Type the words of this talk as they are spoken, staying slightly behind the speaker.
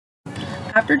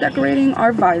After decorating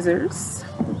our visors,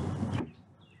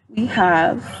 we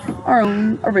have our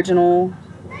own original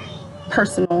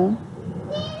personal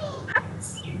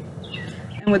hats.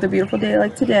 And with a beautiful day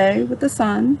like today with the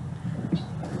sun,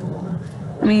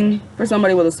 I mean, for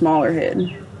somebody with a smaller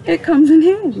head, it comes in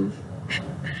handy.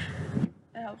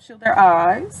 It helps shield their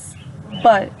eyes,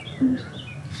 but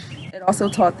it also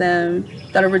taught them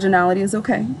that originality is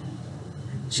okay.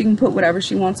 She can put whatever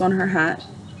she wants on her hat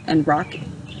and rock it.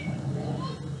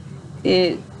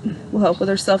 It will help with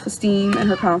her self-esteem and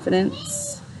her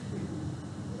confidence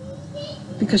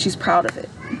because she's proud of it.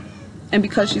 And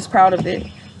because she's proud of it,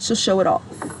 she'll show it off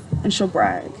and she'll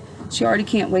brag. She already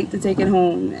can't wait to take it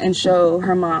home and show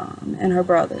her mom and her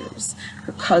brothers,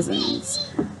 her cousins.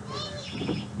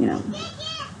 You know,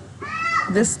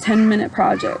 this 10-minute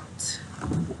project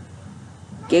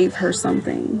gave her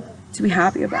something to be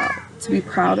happy about, to be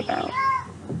proud about.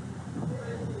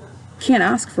 Can't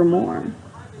ask for more.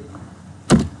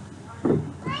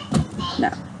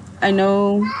 Now, I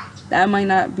know that might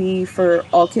not be for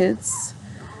all kids.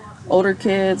 Older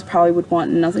kids probably would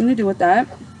want nothing to do with that.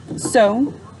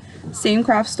 So, same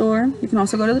craft store. You can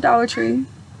also go to the Dollar Tree.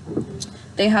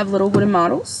 They have little wooden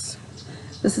models.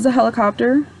 This is a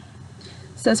helicopter.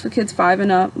 It says for kids 5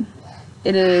 and up.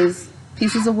 It is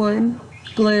pieces of wood,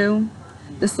 glue,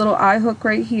 this little eye hook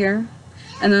right here,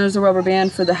 and then there's a rubber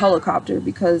band for the helicopter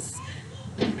because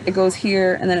it goes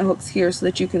here and then it hooks here so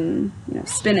that you can,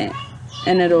 spin it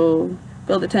and it'll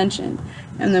build the tension.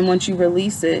 And then once you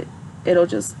release it, it'll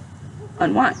just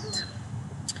unwind.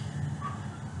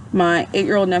 My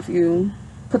 8-year-old nephew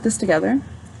put this together.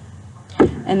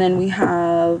 And then we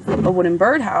have a wooden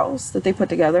birdhouse that they put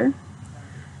together.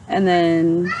 And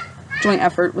then joint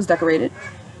effort was decorated.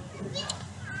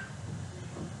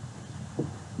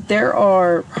 There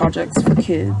are projects for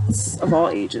kids of all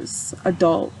ages,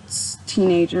 adults,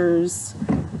 teenagers,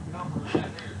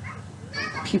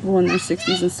 people in their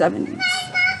 60s and 70s.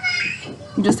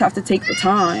 You just have to take the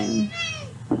time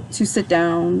to sit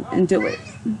down and do it.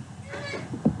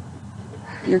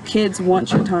 Your kids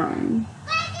want your time.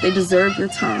 They deserve your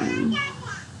time.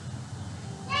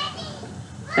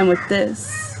 And with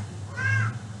this,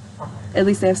 at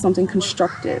least they have something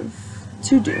constructive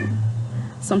to do.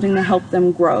 Something to help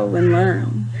them grow and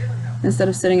learn instead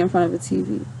of sitting in front of a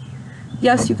TV.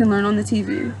 Yes, you can learn on the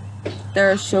TV. There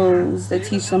are shows that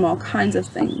teach them all kinds of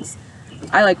things.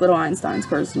 I like Little Einsteins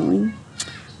personally.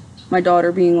 My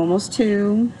daughter being almost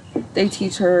 2, they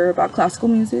teach her about classical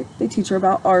music, they teach her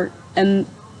about art and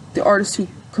the artists who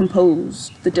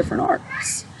composed the different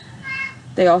arts.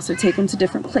 They also take them to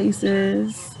different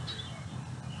places.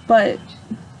 But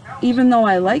even though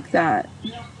I like that,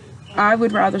 I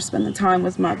would rather spend the time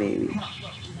with my baby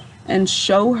and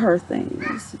show her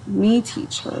things, me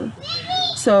teach her.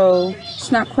 So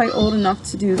she's not quite old enough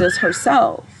to do this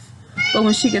herself. But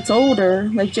when she gets older,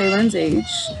 like Jaylyn's age,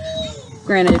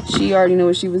 granted, she already knew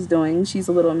what she was doing. She's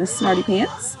a little Miss Smarty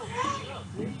Pants.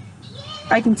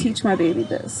 I can teach my baby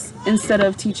this instead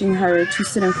of teaching her to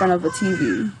sit in front of a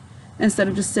TV, instead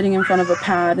of just sitting in front of a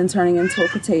pad and turning into a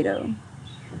potato.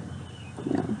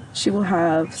 She will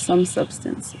have some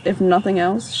substance. If nothing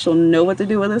else, she'll know what to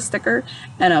do with a sticker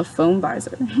and a foam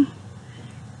visor.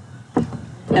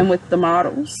 And with the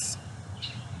models,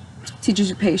 teaches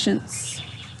you patience.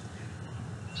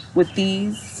 With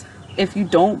these, if you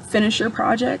don't finish your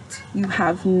project, you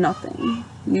have nothing.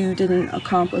 You didn't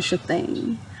accomplish a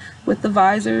thing. With the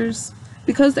visors,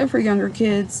 because they're for younger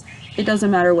kids, it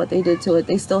doesn't matter what they did to it,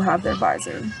 they still have their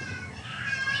visor.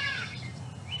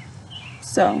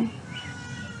 So,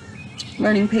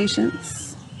 learning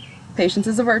patience. Patience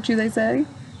is a virtue, they say.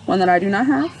 One that I do not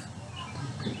have.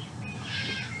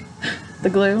 The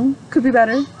glue could be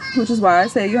better, which is why I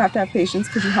say you have to have patience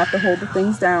because you have to hold the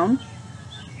things down.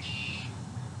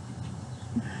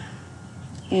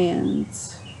 And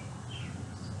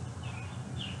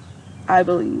I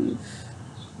believe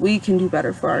we can do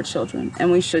better for our children,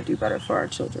 and we should do better for our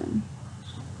children.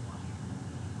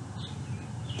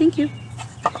 Thank you.